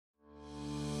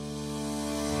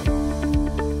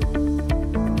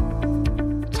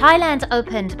Thailand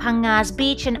opened Phang-Nga's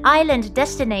beach and island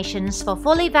destinations for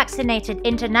fully vaccinated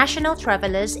international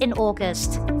travelers in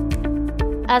August.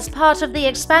 As part of the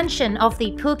expansion of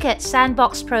the Phuket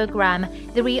Sandbox program,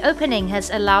 the reopening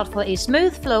has allowed for a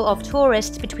smooth flow of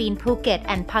tourists between Phuket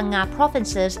and Phang-Nga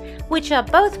provinces, which are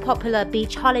both popular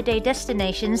beach holiday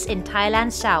destinations in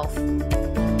Thailand's south.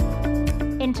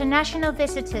 International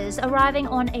visitors arriving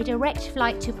on a direct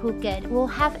flight to Phuket will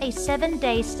have a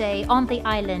 7-day stay on the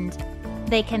island.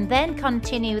 They can then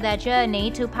continue their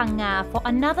journey to Phang-Nga for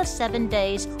another 7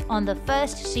 days on the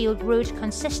first sealed route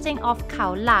consisting of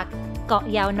Khao Lak, Ko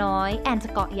Yao Noi and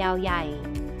Ko Yao Yai.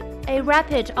 A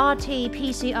rapid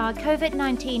RT-PCR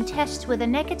COVID-19 test with a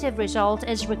negative result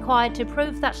is required to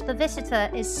prove that the visitor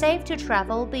is safe to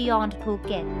travel beyond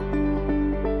Phuket.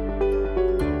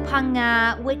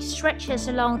 Phang-Nga, which stretches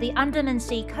along the Andaman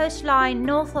Sea coastline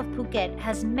north of Phuket,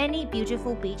 has many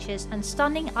beautiful beaches and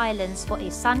stunning islands for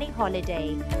a sunny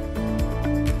holiday.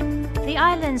 The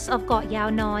islands of Ko Yao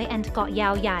Noi and Ko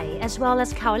Yao Yai, as well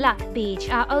as Khao Lak Beach,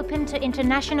 are open to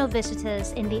international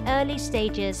visitors in the early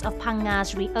stages of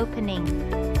Phang-Nga's reopening.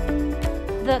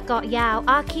 The Ko Yao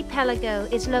archipelago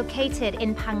is located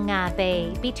in Phang-Nga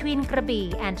Bay between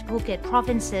Krabi and Phuket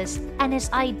provinces and is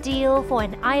ideal for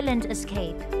an island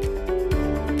escape.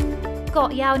 Ko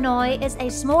Yao Noi is a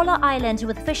smaller island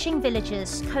with fishing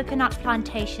villages, coconut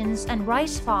plantations and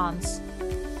rice farms.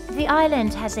 The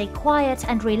island has a quiet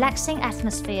and relaxing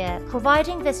atmosphere,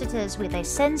 providing visitors with a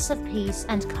sense of peace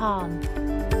and calm.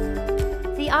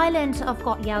 The island of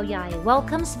Ko Yao Yai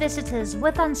welcomes visitors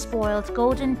with unspoiled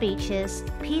golden beaches,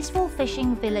 peaceful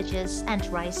fishing villages and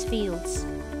rice fields.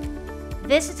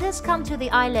 Visitors come to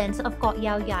the island of Ko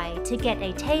Yao Yai to get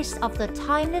a taste of the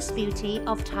timeless beauty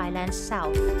of Thailand's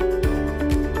south.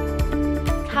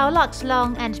 Khao Lak's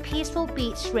long and peaceful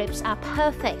beach strips are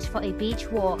perfect for a beach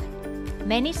walk.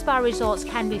 Many spa resorts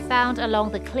can be found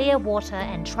along the clear water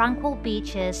and tranquil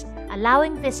beaches,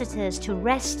 allowing visitors to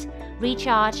rest,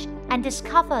 recharge, and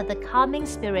discover the calming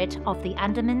spirit of the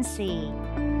Andaman Sea.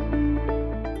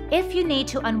 If you need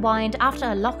to unwind after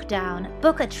a lockdown,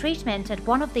 book a treatment at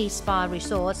one of these spa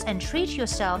resorts and treat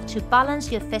yourself to balance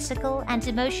your physical and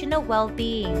emotional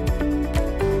well-being.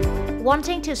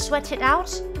 Wanting to sweat it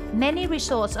out? Many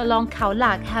resorts along Khao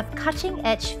Lak have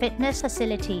cutting-edge fitness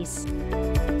facilities.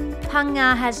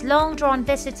 Phang-Nga has long drawn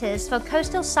visitors for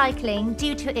coastal cycling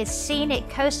due to its scenic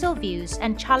coastal views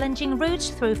and challenging routes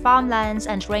through farmlands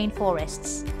and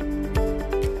rainforests.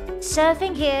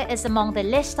 Surfing here is among the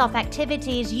list of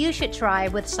activities you should try,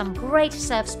 with some great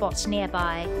surf spots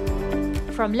nearby.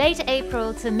 From late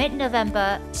April to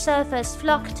mid-November, surfers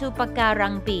flock to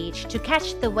Pakarang Beach to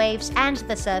catch the waves and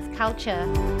the surf culture.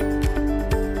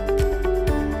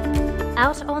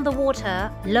 Out on the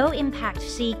water, low-impact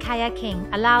sea kayaking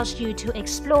allows you to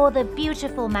explore the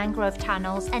beautiful mangrove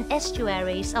tunnels and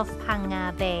estuaries of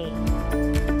Phang-Nga Bay.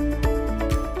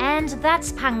 And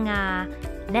that's Phang-Nga.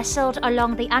 Nestled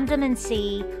along the Andaman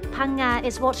Sea, Phang-Nga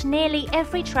is what nearly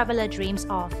every traveler dreams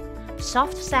of.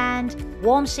 Soft sand,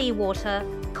 warm seawater,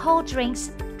 cold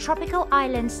drinks, tropical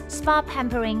islands, spa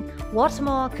pampering. What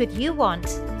more could you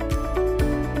want?